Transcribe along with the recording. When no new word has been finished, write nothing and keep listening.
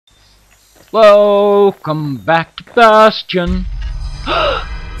Welcome back to Bastion.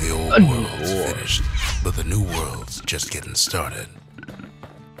 The old world's finished, but the new world's just getting started.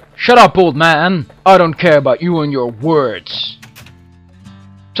 Shut up, old man. I don't care about you and your words.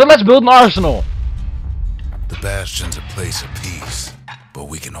 So let's build an arsenal. The Bastion's a place of peace, but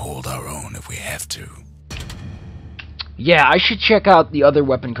we can hold our own if we have to. Yeah, I should check out the other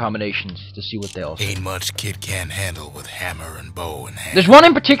weapon combinations to see what they all say. Ain't much kid can't handle with hammer and bow in hand. There's one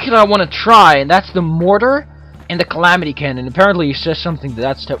in particular I want to try, and that's the Mortar and the Calamity Cannon. Apparently he says something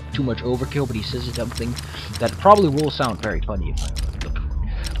that's too much overkill, but he says it's something that probably will sound very funny if I look for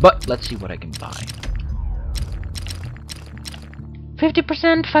it. But let's see what I can buy.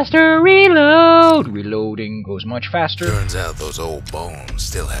 50% faster reload! Reloading goes much faster. Turns out those old bones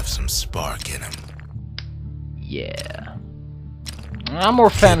still have some spark in them. Yeah. I'm more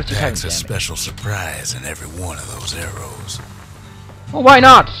fan of It packs a special surprise in every one of those arrows. Well, why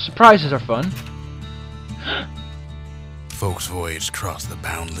not? Surprises are fun. Folks voyaged across the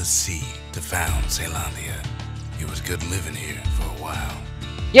boundless sea to found Zealandia. It was good living here for a while.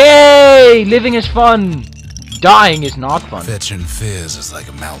 Yay! Living is fun. Dying is not fun. Fetching fizz is like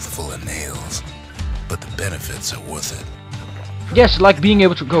a mouthful of nails, but the benefits are worth it. Yes, like being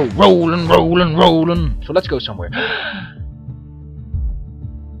able to go rolling, rolling, rolling. So let's go somewhere.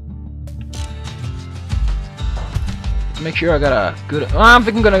 Make sure I got a good... I'm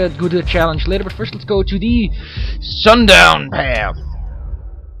thinking I'm gonna go to the challenge later, but first let's go to the Sundown Path.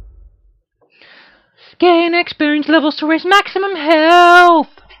 Gain experience levels to raise maximum health.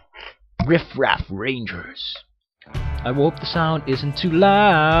 Riff-raff Rangers. I hope the sound isn't too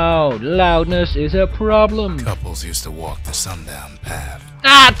loud. Loudness is a problem. Couples used to walk the Sundown Path.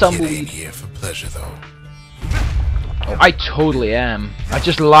 Ah, Kid ain't tumbleweed. here for pleasure, though. Oh, I totally am. I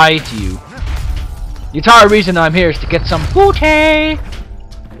just lied to you. The entire reason I'm here is to get some booty.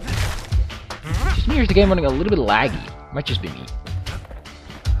 Just me, or is the game running a little bit laggy? Might just be me.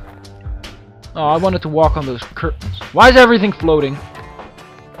 Oh, I wanted to walk on those curtains. Why is everything floating?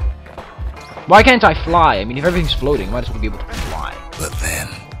 Why can't I fly? I mean, if everything's floating, I might as well be able to fly. But then...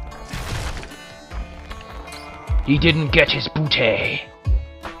 he didn't get his booty.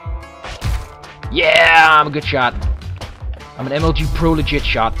 Yeah, I'm a good shot. I'm an MLG Pro legit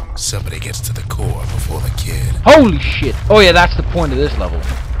shot. somebody gets to the core before the kid. Holy shit! Oh yeah, that's the point of this level.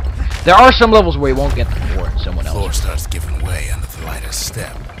 There are some levels where you won't get the core and someone else. The floor starts giving way under the lightest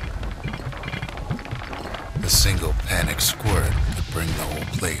step. A single panic squirt could bring the whole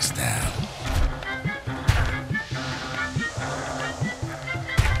place down.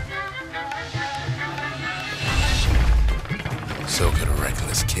 So could a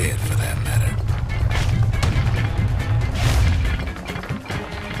reckless kid, for that matter.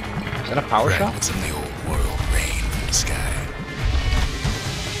 Is that a power shot? Fragments of the old world rain from the sky.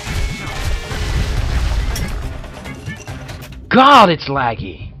 God, it's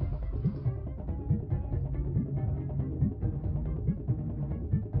laggy.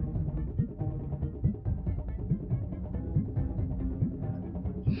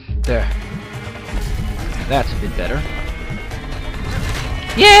 There. That's a bit better.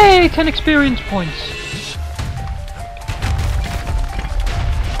 Yay! 10 experience points.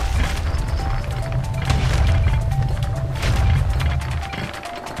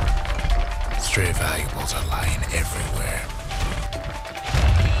 Stray valuables are lying everywhere.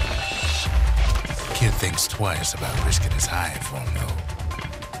 Kid thinks twice about risking his hide for him, though.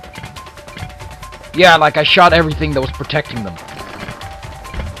 Yeah, like I shot everything that was protecting them.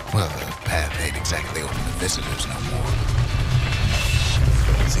 Well, the path ain't exactly open to visitors no more.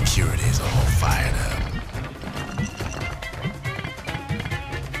 Security's all fired up.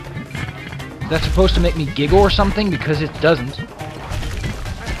 That's supposed to make me giggle or something, because it doesn't.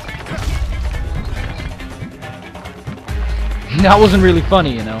 That wasn't really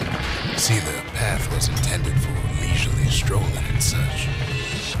funny, you know. See, the path was intended for leisurely strolling and such.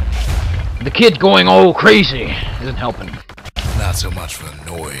 The kid going all crazy isn't helping. Not so much for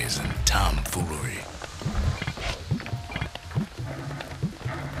noise and tomfoolery.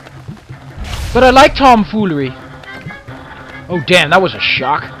 But I like tomfoolery. Oh damn, that was a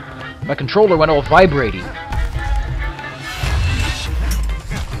shock. My controller went all vibrating.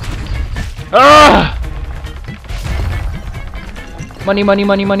 Ah! Money, money,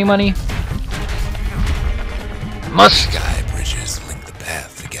 money, money, money. Must Sky bridges link the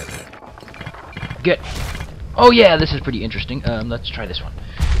path together. get. Oh yeah, this is pretty interesting. Let's try this one.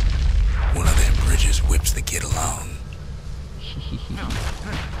 One of them bridges whips the kid along.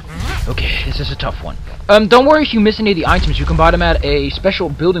 Okay, this is a tough one. Don't worry if you miss any of the items. You can buy them at a special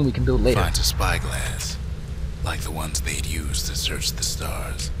building we can build later. Finds a spyglass, like the ones they'd use to search the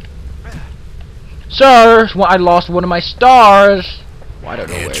stars. Sirs, well, I lost one of my stars. Well, I don't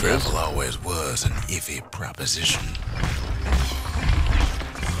know Air where it is. travel always was an iffy proposition.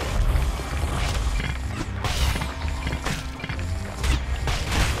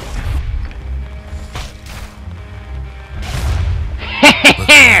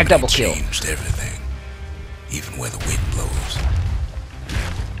 Double kill. Changed everything, even where the wind blows.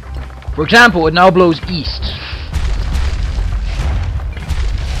 For example, it now blows east.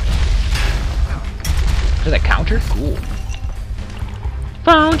 Is that counter? Cool.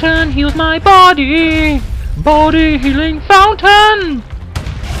 Fountain heals my body. Body healing fountain.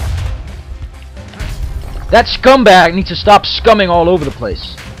 That scumbag needs to stop scumming all over the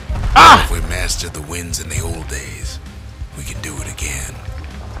place. Ah! If we mastered the winds in the old days, we can do it again.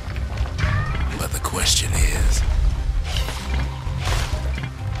 But the question is,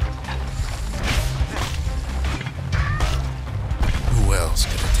 who else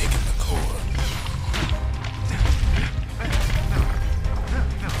could have taken the core?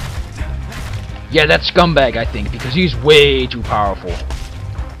 Yeah, that scumbag, I think, because he's way too powerful.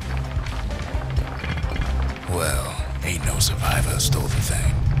 Well, ain't no survivor stole the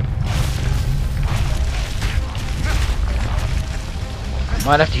thing.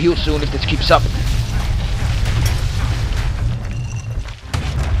 Might have to heal soon if this keeps up.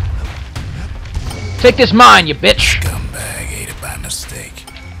 Take this mine, you bitch! Scumbag ate it by mistake.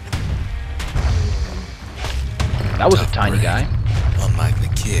 That was a Tough tiny brain. guy. Unlike the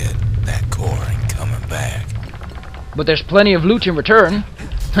kid, that core ain't coming back. But there's plenty of loot in return.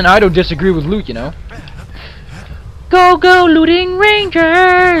 And I don't disagree with loot, you know. Go, go, looting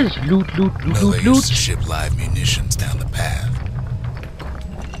rangers! Loot, loot, loot, No, they loot, used loot. to ship live munitions down the path.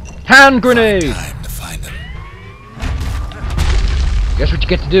 Hand grenade! Time to find them. Guess what you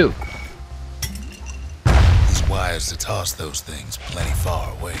get to do? These wires to toss those things plenty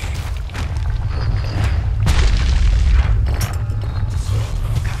far away.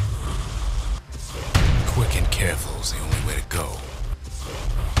 Quick and careful's the only way to go.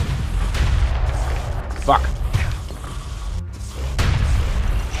 Fuck.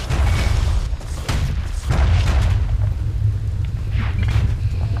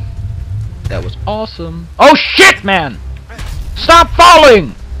 That was awesome. Oh shit, man! Stop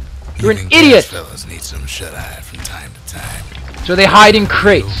falling! You're an Even idiot! gas fellas need some shut-eye from time to time. So they hide in Real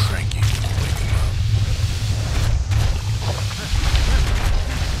crates. cranky when you wake 'em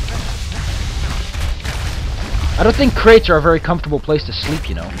up. I don't think crates are a very comfortable place to sleep,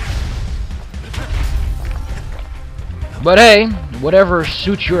 you know. But hey, whatever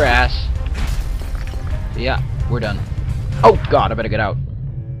suits your ass. Yeah, we're done. Oh god, I better get out.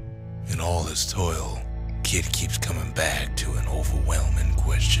 In all his toil, Kid keeps coming back to an overwhelming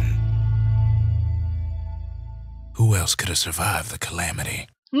question. Who else could have survived the calamity?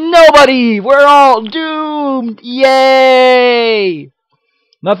 Nobody! We're all doomed! Yay!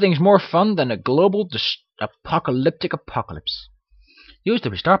 Nothing's more fun than a global apocalyptic apocalypse. Use the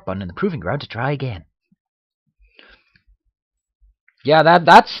restart button in the proving ground to try again. Yeah,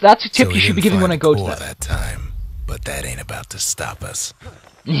 that's a tip So you should be giving when I go to that. time, but that ain't about to stop us.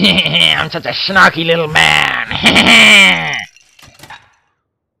 I'm such a snarky little man. I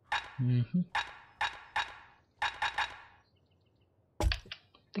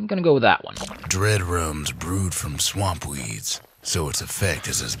think I'm gonna go with that one. Dread rum's brewed from swamp weeds, so its effect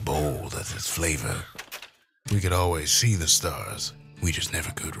is as bold as its flavor. We could always see the stars, we just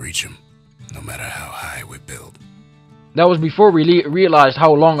never could reach them, no matter how high we built. That was before we realized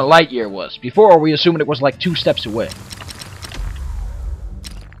how long a light year was. Before we assumed it was like 2 steps away.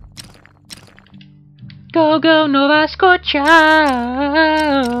 Go, go, Nova Scotia!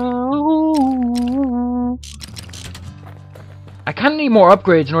 I kind of need more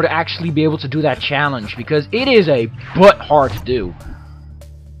upgrades in order to actually be able to do that challenge, because it is a butt hard to do.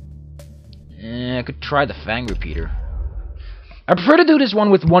 I could try the Fang Repeater. I prefer to do this one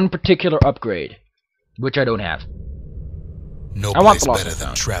with one particular upgrade, which I don't have. No I want place the Lost better than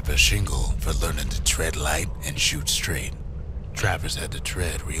Sound. Trapper Shingle for learning to tread light and shoot straight. Trappers had to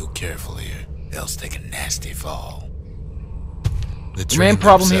tread real careful here, else take a nasty fall. They The main train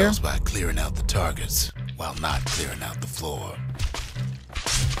problem here? themselves by clearing out the targets, while not clearing out the floor.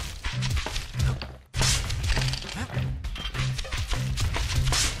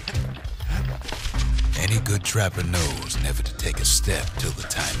 Any good trapper knows never to take a step till the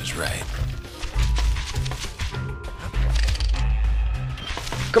time is right.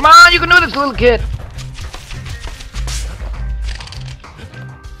 Come on, you can do this, little kid!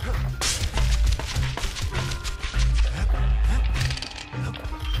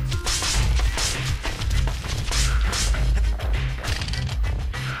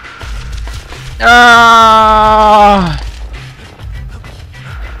 Ah!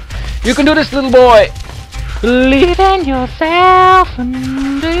 You can do this, little boy! Believe in yourself and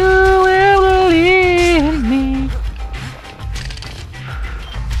you will believe in me.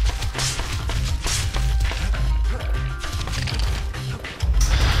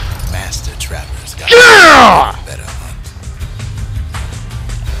 Master trappers got better hunt.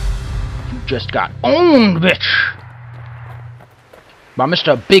 You just got owned, bitch! By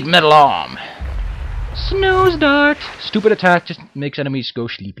Mr. Big Metal Arm. Snooze dart. Stupid attack just makes enemies go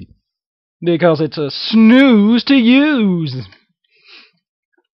sleepy. Because it's a snooze to use.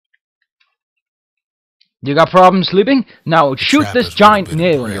 You got problems sleeping? Now shoot this giant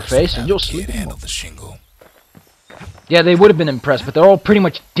nail in your face and you'll sleep. Yeah, they would have been impressed, but they're all pretty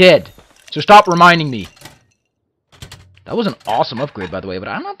much dead. So stop reminding me. That was an awesome upgrade, by the way, but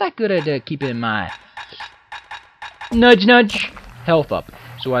I'm not that good at keeping my nudge nudge health up.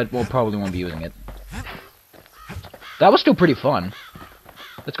 So I probably won't be using it. That was still pretty fun.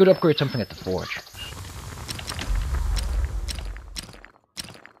 Let's go to upgrade something at the forge.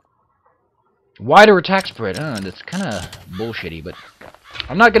 Wider attack spread. That's kind of bullshitty, but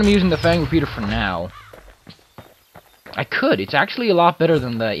I'm not going to be using the Fang Repeater for now. I could. It's actually a lot better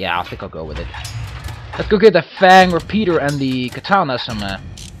than the... Yeah, I think I'll go with it. Let's go get the Fang Repeater and the Katana some...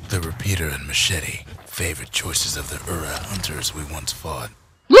 The Repeater and Machete. Favorite choices of the Ura hunters we once fought.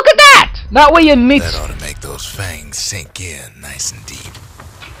 Look at that! That way you meet... That ought to make those fangs sink in nice and deep.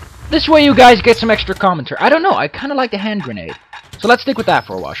 This way you guys get some extra commentary. I don't know, I kind of like the hand grenade. So let's stick with that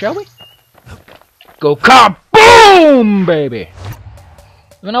for a while, shall we? Go kaboom, baby!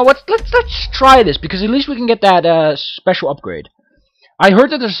 You know what? Let's try this, because at least we can get that special upgrade. I heard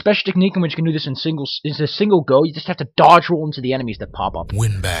that there's a special technique in which you can do this in a single go. You just have to dodge roll into the enemies that pop up.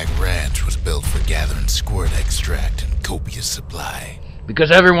 Windbag Ranch was built for gathering squirt extract in copious supply.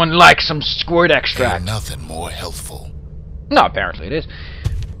 Because everyone likes some squirt extract. Ain't nothing more healthful. No, apparently it is.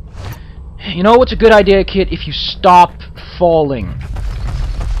 You know what's a good idea, kid? If you stop falling.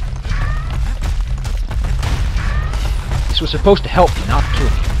 This was supposed to help me, not kill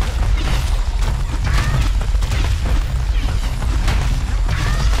me.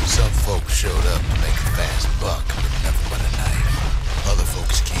 Some folks showed up to make a fast buck, but never but a knife. Other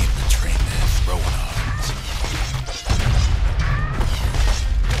folks came to train their throwing arms.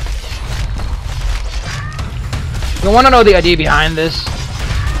 You want to know the idea behind this?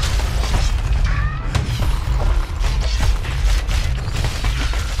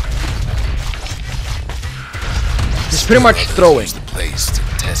 It's pretty much throwing. The place to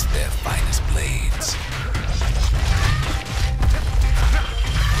test their finest blades.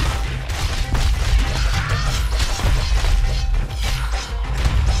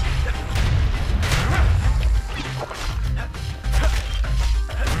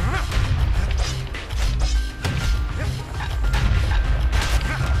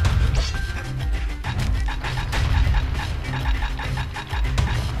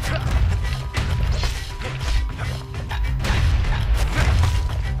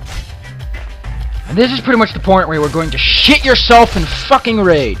 And this is pretty much the point where you're going to shit yourself in fucking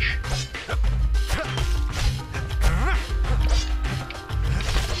rage.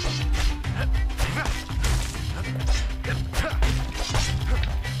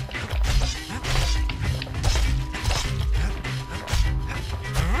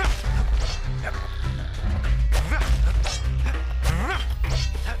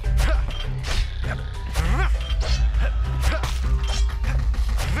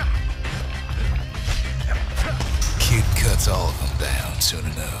 All of them down soon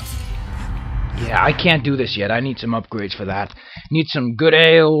enough. Yeah, I can't do this yet. I need some upgrades for that. Need some good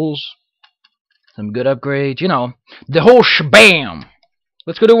ales, some good upgrades, you know, the whole shabam.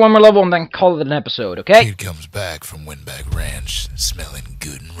 Let's go do one more level and then call it an episode, okay? Kid comes back from Windbag Ranch, smelling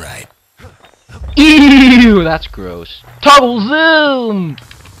good and right. Ew, that's gross. Toggle zoom!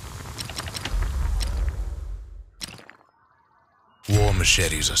 War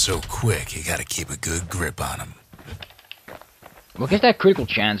machetes are so quick, you gotta keep a good grip on them. Well, I guess that critical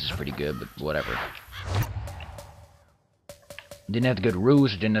chance is pretty good, but whatever. Didn't have the good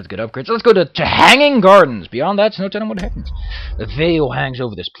ruse, didn't have the good upgrades. So let's go to Hanging Gardens. Beyond that, it's no telling what happens. The veil hangs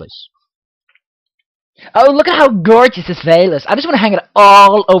over this place. Oh, look at how gorgeous this veil is. I just want to hang it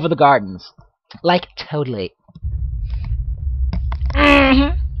all over the gardens. Like, totally.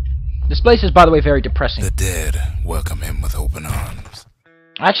 This place is, by the way, very depressing. The dead welcome him with open arms.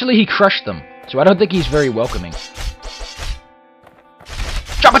 Actually, he crushed them, so I don't think he's very welcoming.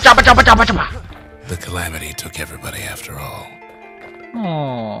 Choppa, choppa, choppa, choppa, choppa. The Calamity took everybody after all.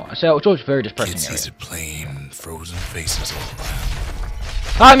 Oh, so it's always very depressing. Kid sees it plain, frozen faces all around.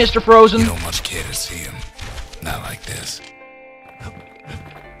 Hi, Mr. Frozen. You don't much care to see him. Not like this.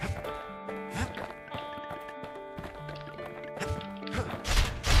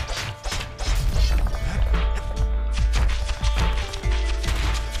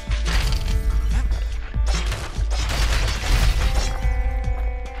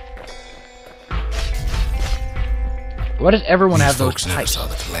 Why does everyone have those folks never pipes? saw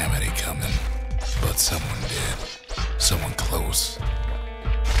the Calamity coming, but someone did. Someone close.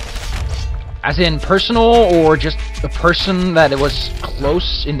 As in personal, or just a person that it was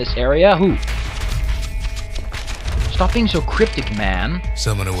close in this area? Who? Stop being so cryptic, man.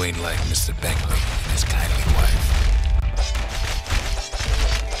 Someone who ain't like Mr. Beckley and his kindly wife.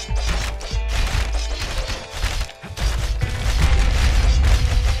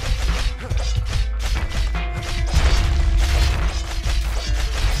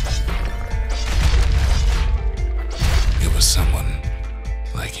 It was someone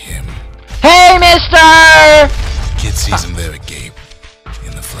like him. Hey, mister! Kid sees him there agape,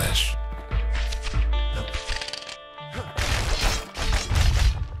 in the flesh.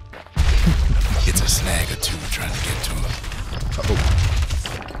 It's a snag or two trying to get to him.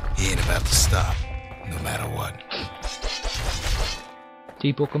 Uh-oh. He ain't about to stop, no matter what.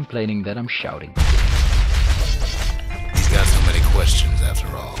 People complaining that I'm shouting. He's got so many questions after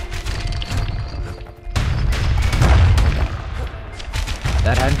all.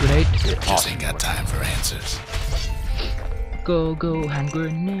 That hand grenade? Just Awesome. ain't got time for answers. Go, go, hand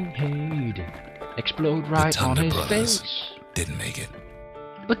grenade. Explode right on Thunder his Brothers face. didn't make it.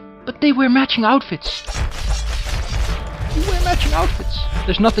 But they wear matching outfits. You wear matching outfits.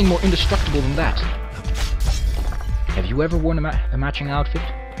 There's nothing more indestructible than that. Have you ever worn a matching outfit?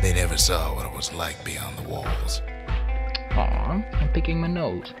 They never saw what it was like beyond the walls. Aw, I'm picking my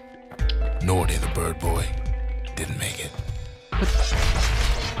nose. Nordy the bird boy didn't make it. But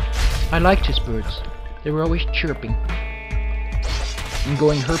I liked his birds. They were always chirping. And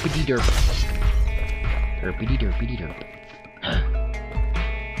going herpity-derp. Herpity-derpity-derp.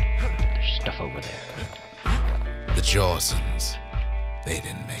 There's stuff over there. The Jawsons, they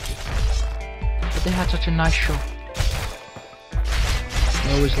didn't make it. But they had such a nice show.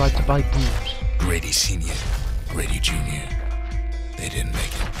 They always liked to buy booze. Grady Sr., Grady Jr., they didn't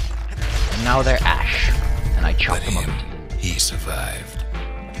make it. And now they're ash. And I But chopped them up him, into little. he survived.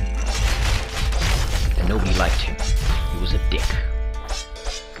 And nobody liked him. He was a dick.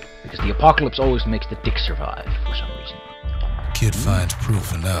 Because the apocalypse always makes the dick survive, for some reason. Kid finds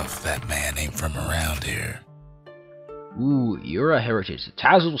proof enough that man ain't from around here. Ooh, you're a heritage. The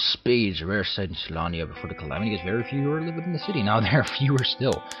Tassel Spades, a rare sight in Solania before the Calamity, is very few who are living in the city. Now there are fewer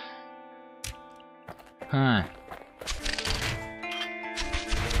still. Huh.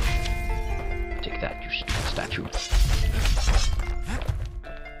 Take that, you stupid statue.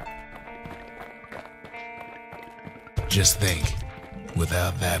 Just think,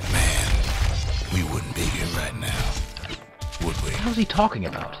 without that man, we wouldn't be here right now, would we? What is he talking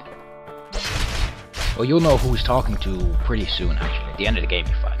about? Well, you'll know who he's talking to pretty soon, actually. At the end of the game,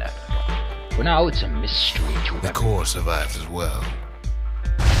 you find out. For now, it's a mystery to The core survives as well.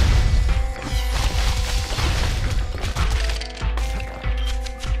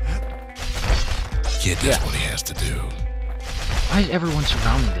 Kid does what he has to do. Why is everyone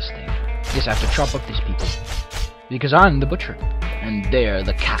surrounding this thing? Yes, I have to chop up these people. Because I'm the butcher, and they're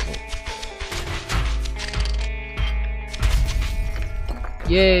the cattle.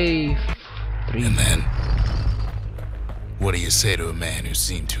 Yay! 3. And then, what do you say to a man who's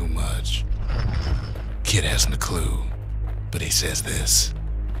seen too much? Kid hasn't a clue, but he says this.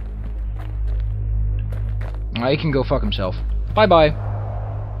 He can go fuck himself. Bye-bye.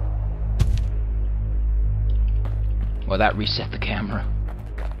 Well, that reset the camera.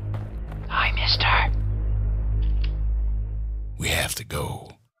 Hi, mister. We have to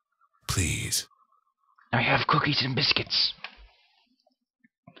go. Please. I have cookies and biscuits.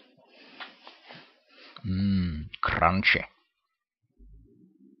 Mmm, crunchy.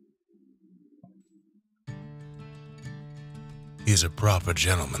 He's a proper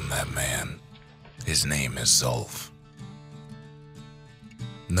gentleman, that man. His name is Zulf.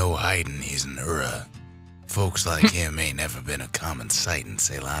 No hiding he's an Ura. Folks like him ain't never been a common sight in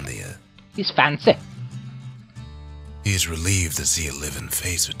Caelandia. He's fancy. He's relieved to see a living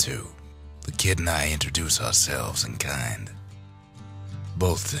face or two. The kid and I introduce ourselves in kind.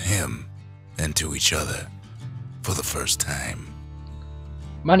 Both to him and to each other for the first time.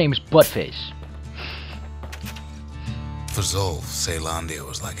 My name's Buttface. For Zulf, Caelandia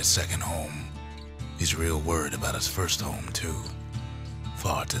was like a second home. He's real worried about his first home, too.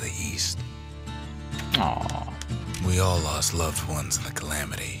 Far to the east. Aww. We all lost loved ones in the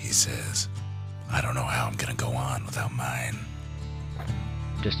Calamity, he says. I don't know how I'm gonna go on without mine.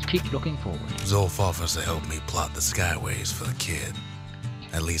 Just keep looking forward. Zulf offers to help me plot the skyways for the kid.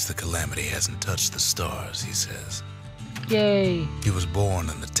 At least the Calamity hasn't touched the stars, he says. Yay! He was born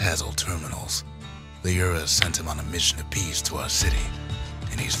in the Tazzle terminals. The Ura sent him on a mission of peace to our city,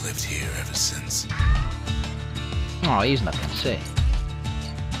 and he's lived here ever since. Oh, he's nothing to say.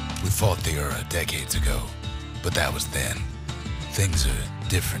 We fought the Ura decades ago, but that was then. Things are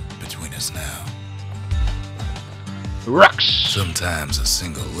different between us now. Rucks! Sometimes a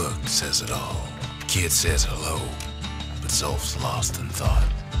single look says it all. Kid says hello, but Zulf's lost in thought.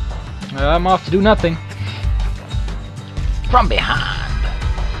 I'm off to do nothing. From behind.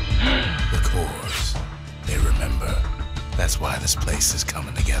 The cores, they remember. That's why this place is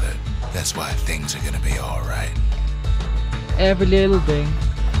coming together. That's why things are gonna be alright. Every little thing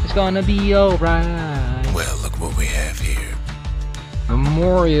is gonna be alright. Well, look what we have here.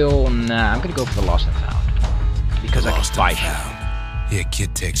 Memorial, nah, I'm gonna go for the Lost and Found. Because I can buy shit. Here,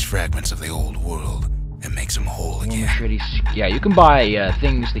 kid takes fragments of the old world and makes them whole again. Yeah, you can buy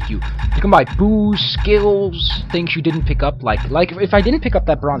things that you can buy booze, skills, things you didn't pick up. Like if I didn't pick up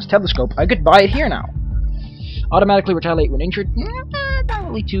that bronze telescope, I could buy it here now. Automatically retaliate when injured. Not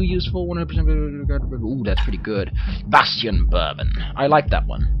really too useful. 100%. Ooh, that's pretty good. Bastion bourbon. I like that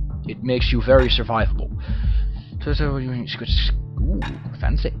one. It makes you very survivable. Ooh,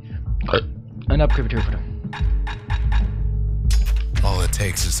 fancy. An upgrade for them. All it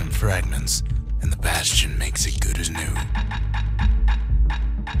takes is some fragments, and the Bastion makes it good as new. I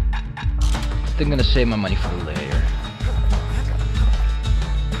think I'm gonna save my money for later.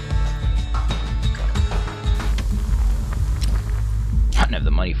 I don't have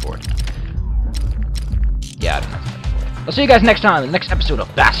the money for it. Yeah, I don't have the money for it. I'll see you guys next time in the next episode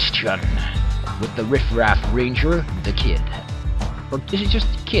of Bastion with the Riff Raff Ranger, the kid. Or is it just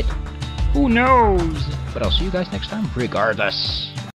the kid? Who knows? But I'll see you guys next time, regardless.